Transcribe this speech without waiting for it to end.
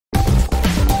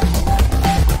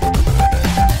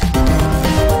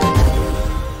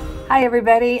Hi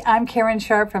everybody, I'm Karen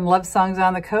Sharp from Love Songs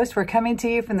on the Coast. We're coming to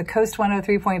you from the KOST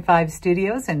 103.5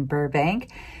 studios in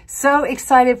Burbank. So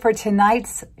excited for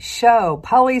tonight's show.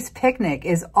 Paulie's Picnic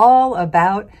is all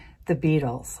about the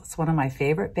Beatles. It's one of my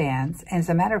favorite bands, and as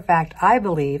a matter of fact, I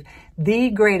believe the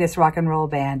greatest rock and roll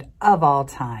band of all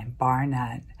time, bar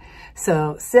none.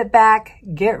 So sit back,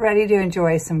 get ready to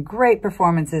enjoy some great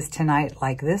performances tonight,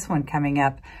 like this one coming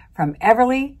up from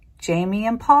Everly, Jamie,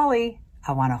 and Paulie.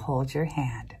 I Want to Hold Your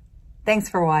Hand. Thanks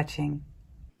for watching.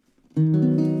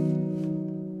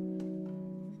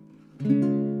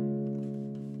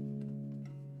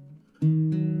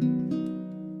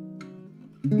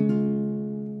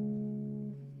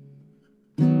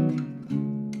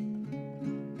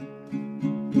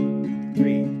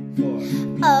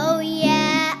 Oh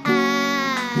yeah,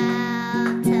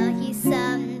 I'll tell you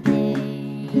something.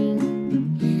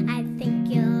 I think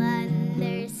you'll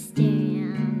understand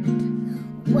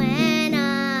when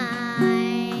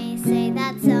I say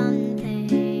that something.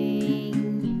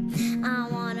 I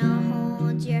wanna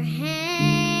hold your hand.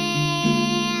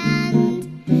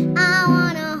 I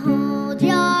wanna hold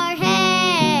your hand.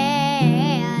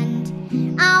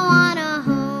 I wanna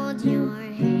hold your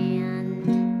hand.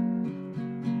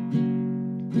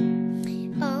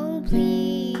 Oh,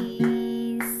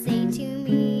 please say to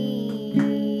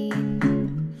me,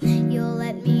 you'll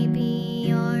let me be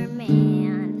your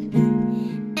man.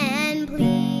 And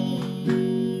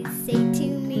please say to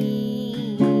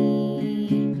me,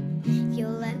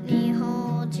 you'll let me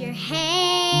hold your hand.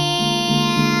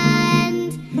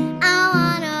 I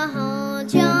wanna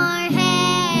hold your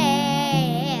hand.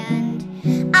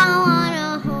 I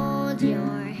wanna hold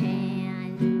your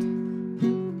hand.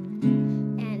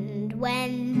 And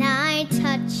when I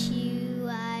touch you,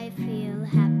 I feel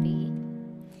happy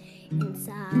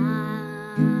inside.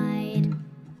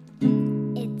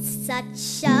 It's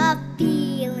such a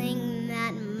feeling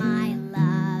that my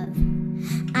love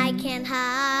I can't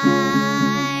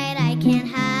hide, I can't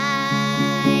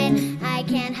hide, I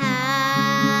can't hide.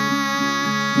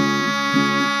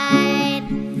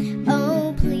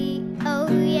 Oh please, oh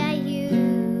yeah, you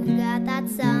got that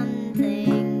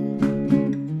something.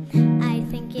 I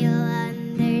think you'll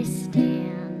understand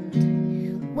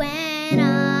when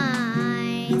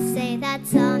I say that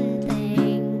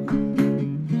something.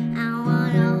 I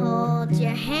wanna hold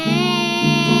your hand.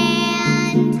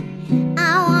 I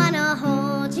wanna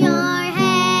hold your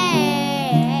hand.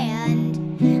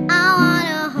 I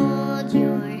wanna hold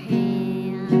your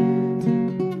hand.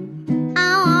 I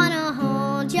wanna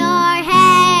hold your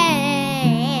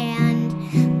hand.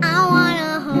 I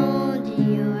wanna hold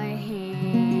your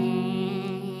hand.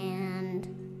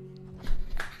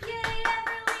 Yay,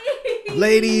 Everly!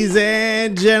 Ladies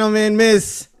and gentlemen,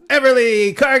 Miss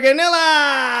Jamie Carganilla!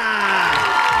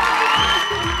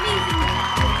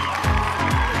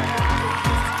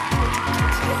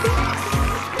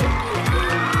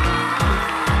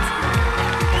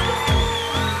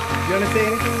 You want to say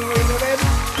anything before we go, baby?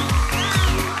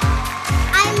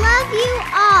 I love you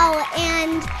all,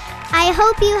 and I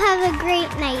hope you have a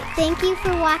great night. Thank you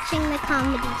for watching the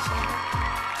comedy show.